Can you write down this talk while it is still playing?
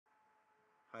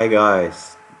Hi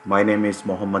guys, my name is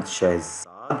Mohammad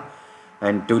Shahzad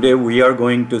and today we are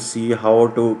going to see how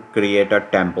to create a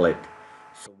template.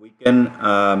 So we can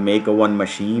make a one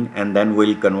machine and then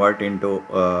we'll convert into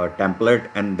a template,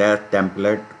 and that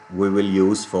template we will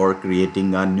use for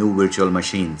creating a new virtual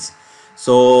machines.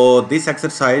 So this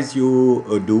exercise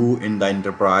you do in the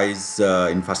enterprise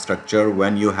infrastructure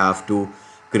when you have to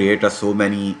create so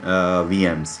many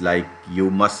VMs, like you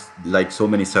must, like so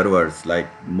many servers, like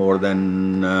more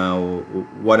than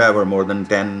whatever, more than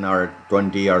 10 or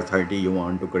 20 or 30 you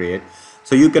want to create.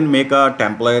 So you can make a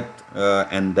template,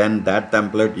 and then that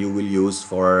template you will use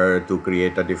for to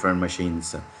create a different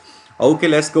machines. Okay,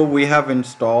 let's go. We have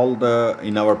installed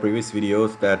in our previous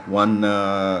videos that one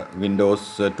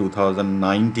Windows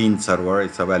 2019 server.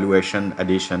 It's a valuation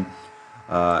edition,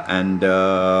 and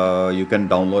you can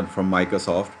download from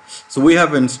Microsoft. So we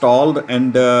have installed,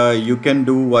 and you can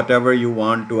do whatever you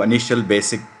want to initial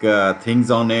basic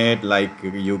things on it. Like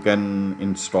you can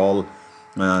install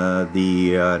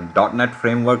the .NET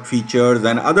framework features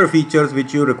and other features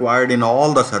which you required in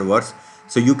all the servers.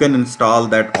 So you can install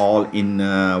that all in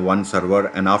one server,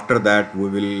 and after that we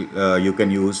will you can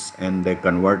use and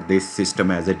convert this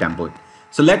system as a template.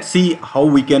 So let's see how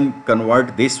we can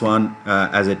convert this one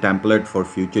as a template for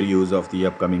future use of the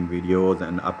upcoming videos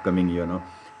and upcoming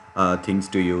things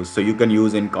to use. So you can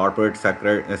use in corporate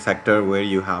sector where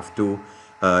you have to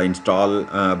install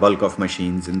bulk of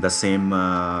machines in the same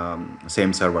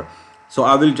server. So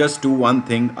I will just do one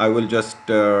thing. I will just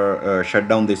shut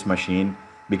down this machine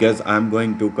because I'm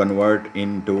going to convert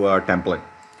into a template.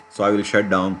 So I will shut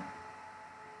down.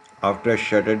 After I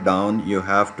shut it down, you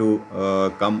have to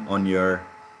come on your,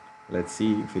 let's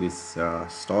see if it is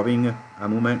stopping a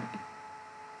moment.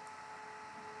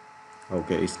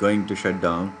 Okay, it's going to shut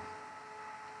down.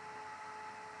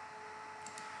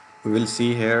 We will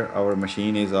see here our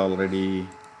machine is already,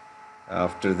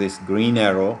 after this green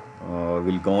arrow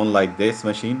will go on like this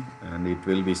machine, and it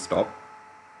will be stopped.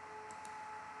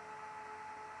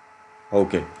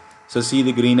 Okay, so see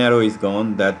the green arrow is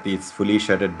gone, that it's fully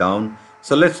shut it down.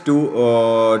 So let's do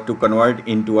to convert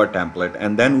into a template,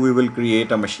 and then we will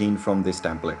create a machine from this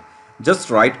template. Just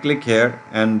right click here,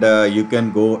 and you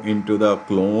can go into the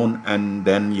clone, and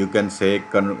then you can say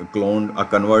clone a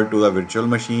convert to a virtual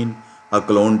machine, a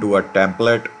clone to a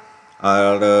template,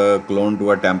 or a clone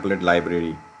to a template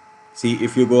library. See,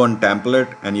 if you go on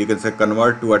template and you can say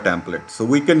convert to a template. So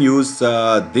we can use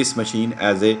this machine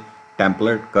as a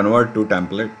template, convert to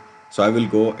template. So I will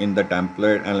go in the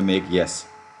template and I'll make yes.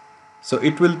 So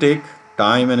it will take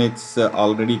time, and it's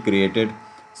already created.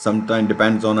 Sometimes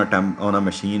depends on a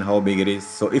machine how big it is.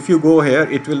 So if you go here,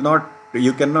 it will not,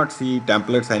 you cannot see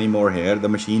templates anymore here. The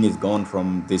machine is gone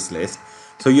from this list.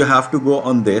 So you have to go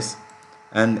on this,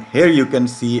 and here you can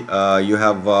see you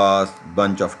have a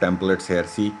bunch of templates here.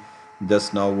 See,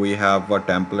 just now we have a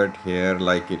template here,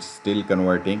 like it's still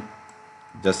converting.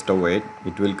 Just wait,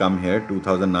 it will come here,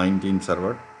 2019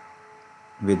 server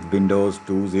with Windows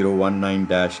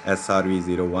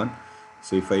 2019-SRV01.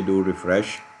 So if I do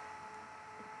refresh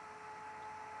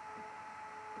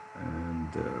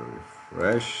and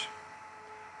refresh,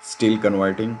 still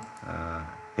converting.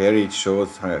 Here it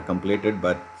shows completed,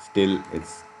 but still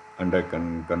it's under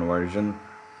conversion.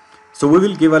 So we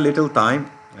will give a little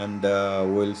time, and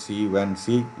we'll see when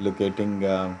locating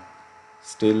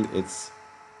still it's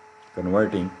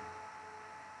converting.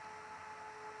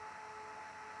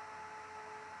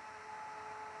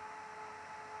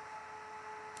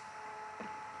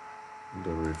 The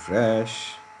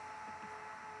refresh.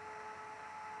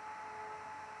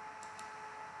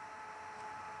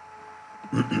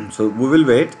 So we will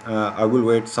wait. I will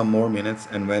wait some more minutes,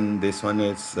 and when this one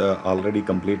is already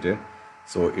completed,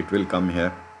 so it will come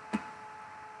here.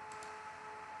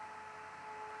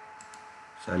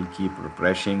 So I'll keep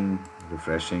refreshing.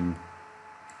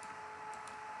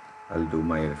 I'll do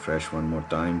my refresh one more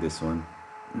time, this one.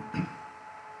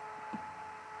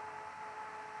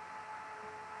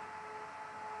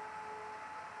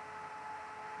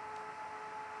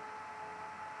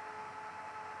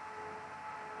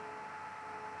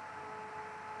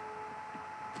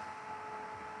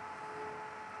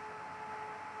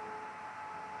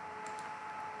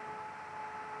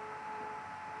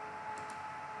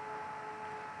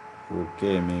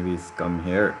 Okay, maybe it's come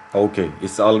here. Okay,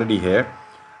 it's already here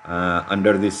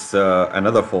under this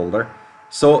another folder.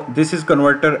 So this is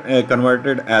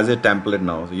converted as a template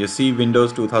now. So you see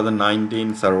Windows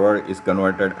 2019 server is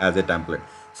converted as a template.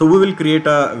 So we will create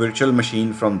a virtual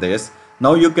machine from this.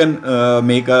 Now you can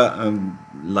make a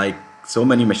like so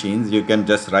many machines. You can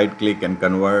just right click and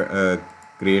convert,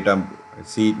 create a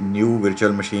new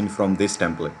virtual machine from this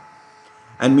template.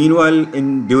 And meanwhile,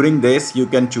 in during this, you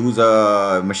can choose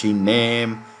a machine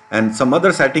name and some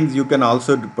other settings you can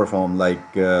also perform,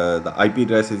 like the IP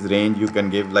addresses range you can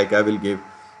give, like I will give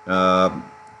uh,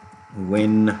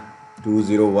 Win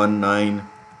 2019,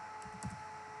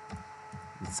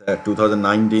 it's a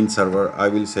 2019 server. I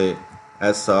will say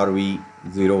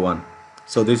SRV01.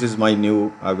 So this is my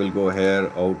new, I will go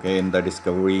here, okay, in the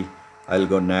discovery, I'll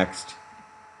go next.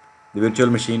 The virtual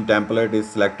machine template is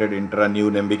selected, enter a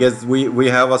new name, because we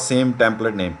have a same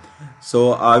template name.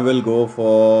 So I will go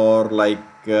for like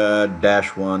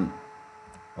 -1.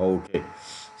 Okay,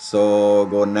 so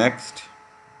go next.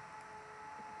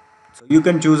 So you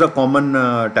can choose a common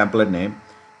template name.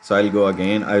 So I'll go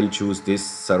again, I'll choose this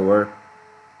server.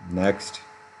 Next.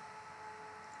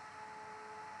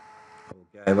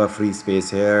 Okay, I have a free space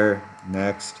here.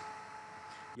 Next.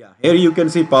 Yeah, here you can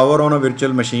see power on a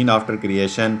virtual machine after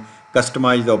creation,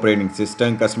 customize the operating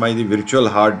system, customize the virtual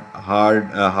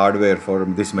hardware for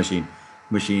this machine.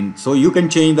 So you can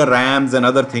change the RAMs and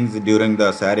other things during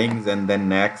the settings, and then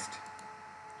next.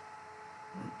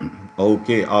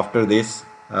 Okay, after this,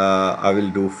 I will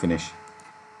do finish.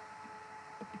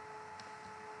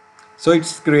 So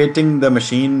it's creating the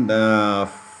machine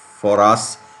for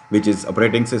us, which is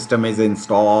operating system is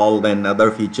installed and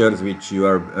other features which you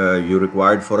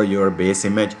required for your base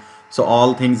image. So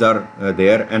all things are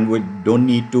there, and we don't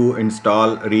need to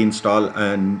reinstall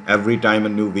and every time a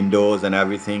new Windows and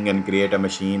everything and create a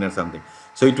machine or something.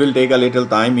 So it will take a little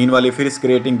time. Meanwhile, if it is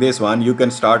creating this one, you can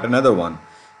start another one.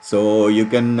 So you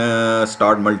can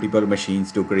start multiple machines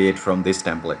to create from this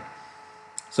template.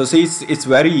 So see, it's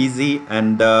very easy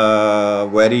and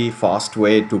very fast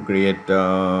way to create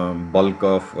bulk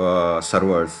of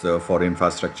servers for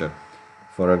infrastructure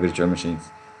for virtual machines.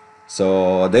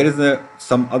 So there is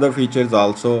some other features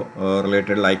also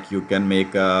related, like you can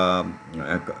make a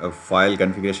file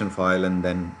configuration file, and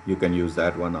then you can use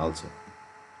that one also.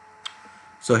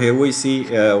 So here we see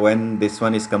when this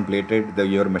one is completed,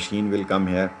 your machine will come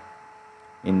here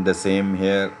in the same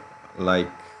here, like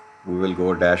we will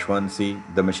go -1. See,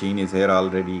 the machine is here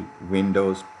already,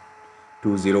 Windows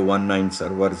 2019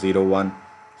 server 01.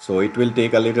 So it will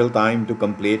take a little time to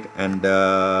complete, and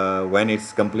when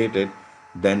it's completed,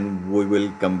 then we will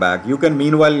come back. You can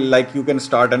meanwhile, like you can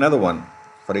start another one.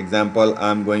 For example,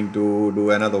 I'm going to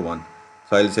do another one.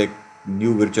 So I'll say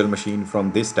new virtual machine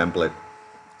from this template.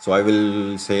 So I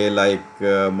will say like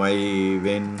my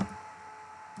Win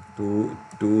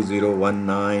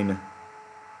 2019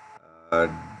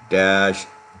 dash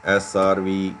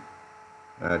SRV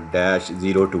dash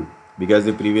 02, because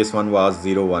the previous one was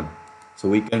 01. So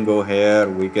we can go here,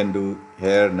 we can do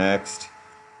here next,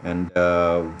 and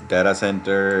data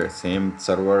center, same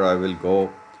server, I will go.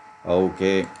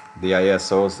 Okay, the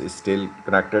ISOs is still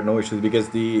connected, no issues, because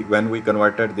when we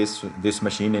converted this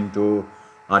machine into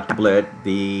a template,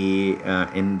 the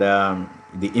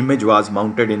image was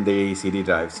mounted in the CD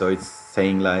drive, so it's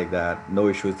saying like that, no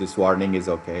issues, this warning is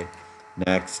okay.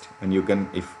 Next, and you can,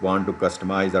 if want to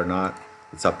customize or not,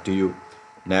 it's up to you.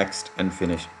 Next and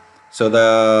finish. So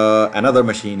the another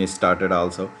machine is started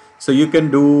also. So you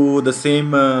can do the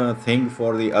same thing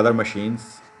for the other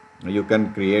machines. You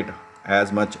can create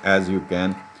as much as you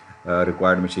can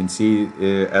required machine. See,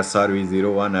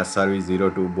 SRV01,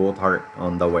 SRV02, both are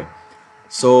on the way.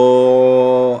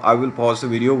 So I will pause the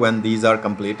video when these are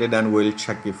completed, and we'll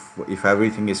check if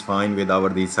everything is fine with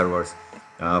these servers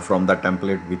from the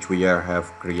template which we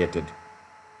have created.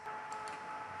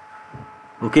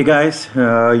 Okay guys,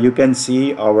 you can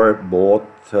see our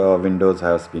both windows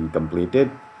has been completed.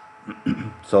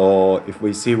 So if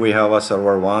we see, we have a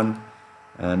server 1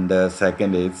 and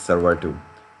second is server 2.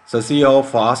 So see how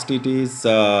fast it is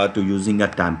to using a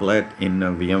template in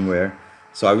VMware.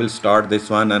 So I will start this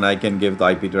one, and I can give the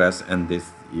IP address, and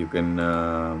this you can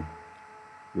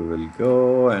we will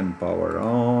go and power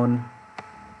on.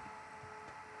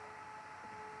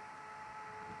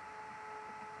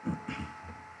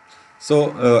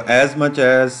 So as much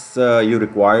as you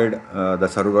required the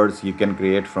servers, you can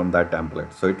create from that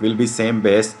template. So it will be same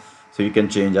base. So you can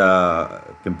change a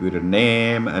computer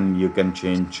name, and you can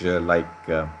change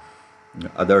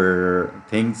other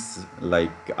things like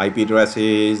IP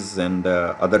addresses and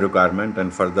other requirement,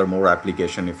 and furthermore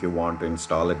application. If you want to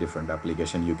install a different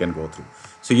application, you can go through.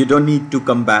 So you don't need to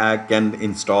come back and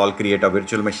create a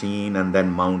virtual machine and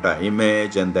then mount an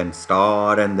image and then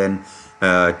start and then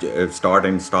start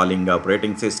installing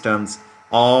operating systems.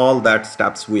 All that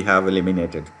steps we have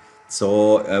eliminated.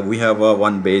 So we have a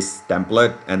one base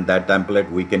template, and that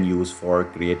template we can use for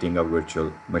creating a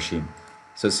virtual machine.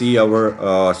 So see,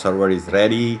 our server is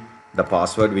ready. The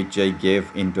password which I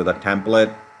gave into the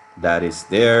template, that is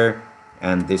there,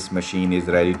 and this machine is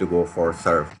ready to go for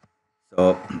serve.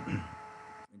 So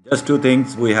just two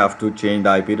things: we have to change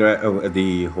the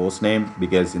the host name,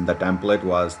 because in the template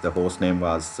was the host name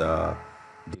was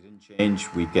didn't change.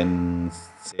 We can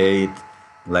say it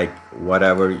like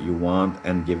whatever you want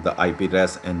and give the IP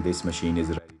address, and this machine is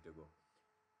ready to go.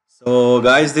 So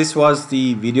guys, this was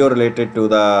the video related to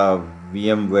the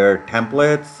VMware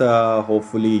templates.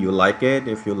 Hopefully you like it.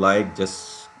 If you like,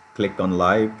 just click on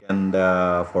like, and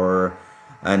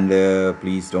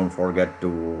please don't forget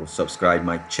to subscribe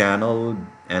my channel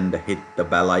and hit the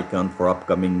bell icon for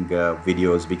upcoming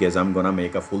videos, because I'm gonna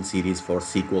make a full series for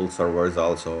SQL servers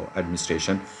also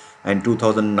administration and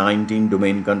 2019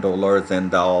 domain controllers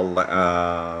and all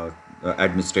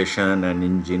administration and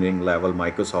engineering level,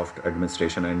 Microsoft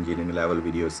administration and engineering level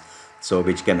videos, so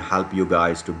which can help you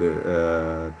guys to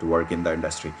work in the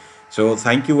industry. So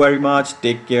thank you very much.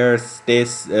 Take care. Stay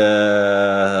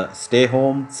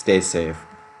home. Stay safe.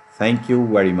 Thank you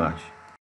very much.